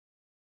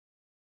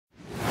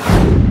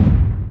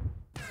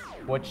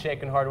What's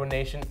shaking, Hardwood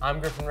Nation?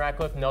 I'm Griffin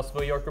Ratcliffe,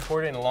 Nelsonville-York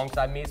reporter, and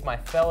alongside me is my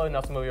fellow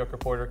Nelsonville-York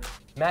reporter,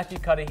 Matthew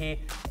Cudahy,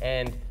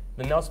 and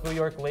the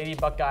Nelsonville-York Lady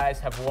Buckeyes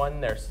have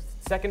won their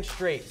second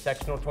straight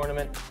sectional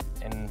tournament.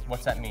 And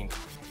what's that mean,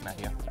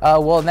 Matthew?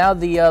 Well, now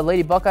the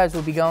Lady Buckeyes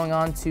will be going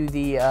on to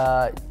the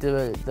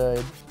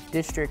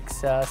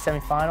district's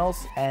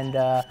semifinals,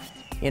 and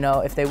you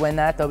know, if they win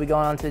that, they'll be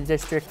going on to the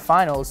district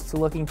finals, to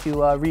looking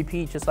to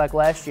repeat just like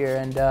last year,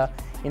 and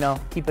you know,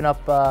 keeping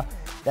up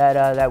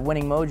that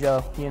winning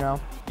mojo. You know.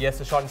 Yes,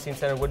 the Schottenstein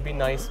Center would be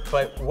nice,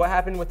 but what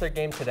happened with their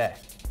game today?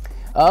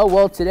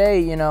 Well,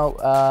 today, you know,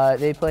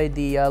 they played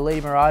the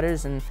Lady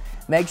Marauders, and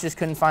Megs just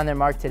couldn't find their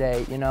mark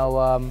today. You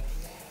know,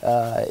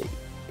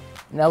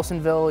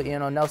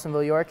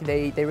 Nelsonville-York,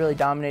 they really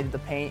dominated the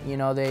paint. You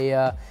know,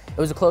 it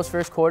was a close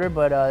first quarter,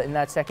 but in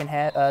that second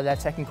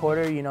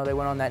quarter, you know, they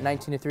went on that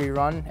 19-3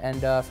 run,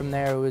 and from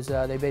there it was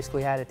they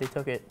basically had it. They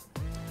took it.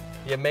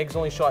 Yeah, Megs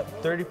only shot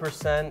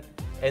 30%,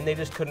 and they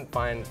just couldn't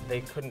find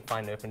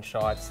open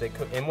shots.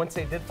 And once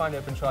they did find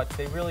open shots,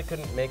 they really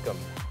couldn't make them.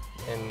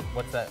 And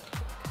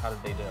how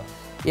did they do?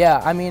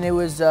 Yeah, I mean, it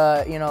was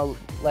you know,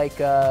 like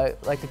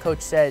the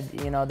coach said,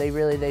 you know, they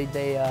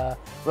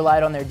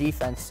relied on their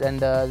defense, and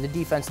the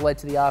defense led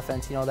to the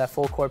offense. You know, that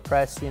full court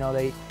press. You know,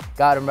 they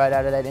got them right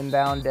out of that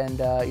inbound, and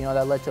you know,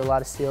 that led to a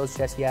lot of steals.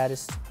 Jesse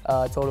Addis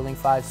totaling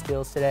 5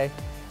 steals today,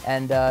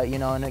 and you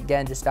know, and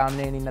again, just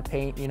dominating the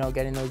paint. You know,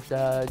 getting those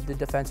the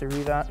defensive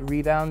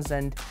rebounds,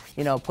 and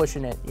you know,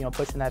 pushing it. You know,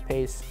 pushing that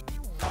pace.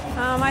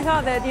 I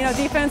thought that, you know,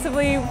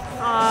 defensively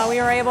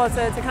we were able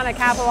to kind of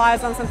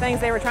capitalize on some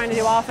things they were trying to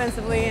do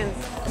offensively, and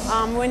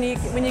when you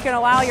can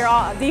allow your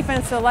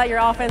defense to let your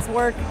offense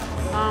work,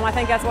 I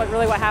think that's what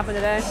happened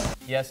today.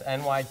 Yes,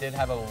 NY did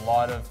have a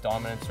lot of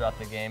dominance throughout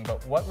the game,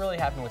 but what really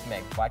happened with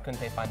Megs? Why couldn't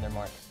they find their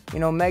mark? You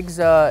know,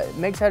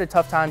 Megs had a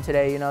tough time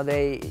today. You know,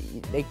 they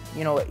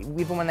you know,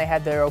 even when they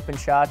had their open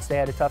shots, they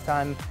had a tough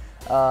time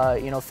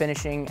you know,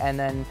 finishing, and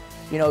then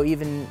you know,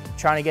 even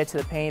trying to get to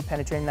the paint,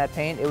 penetrating that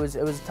paint, it was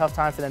a tough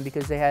time for them,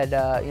 because they had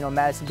you know,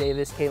 Madison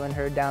Davis, Caitlin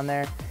Hurd down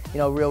there, you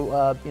know,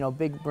 real you know,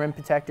 big rim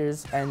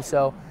protectors, and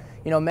so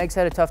you know, Megs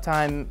had a tough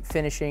time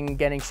finishing,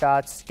 getting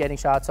shots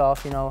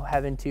off, you know,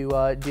 having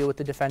to deal with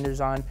the defenders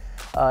on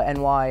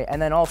NY,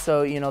 and then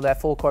also, you know,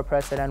 that full court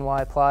press that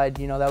NY applied,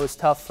 you know, that was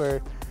tough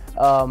for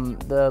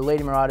the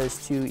Lady Marauders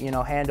to, you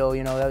know, handle.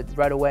 You know,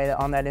 right away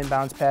on that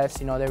inbounds pass,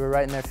 you know, they were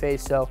right in their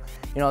face, so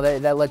you know,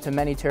 that led to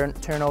many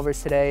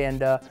turnovers today,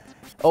 and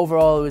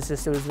overall, it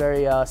was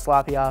very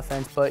sloppy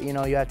offense, but you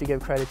know, you have to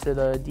give credit to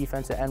the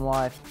defense at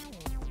NY.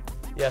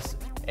 Yes,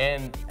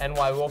 and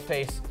NY will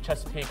face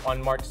Chesapeake on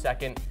March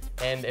 2nd,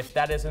 and if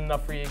that isn't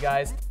enough for you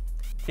guys,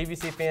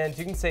 TVC fans,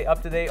 you can stay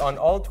up to date on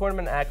all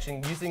tournament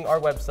action using our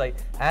website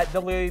at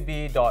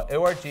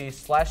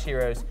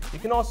woub.org/heroes. You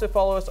can also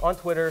follow us on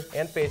Twitter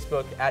and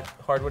Facebook at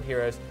Hardwood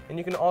Heroes, and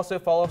you can also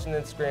follow us on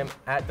Instagram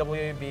at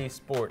WOUB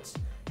Sports.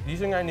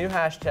 Using our new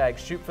hashtag,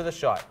 Shoot for the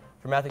Shot.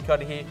 For Matthew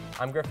Cudahy,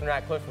 I'm Griffin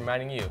Ratcliffe,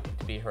 reminding you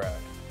to be heroic.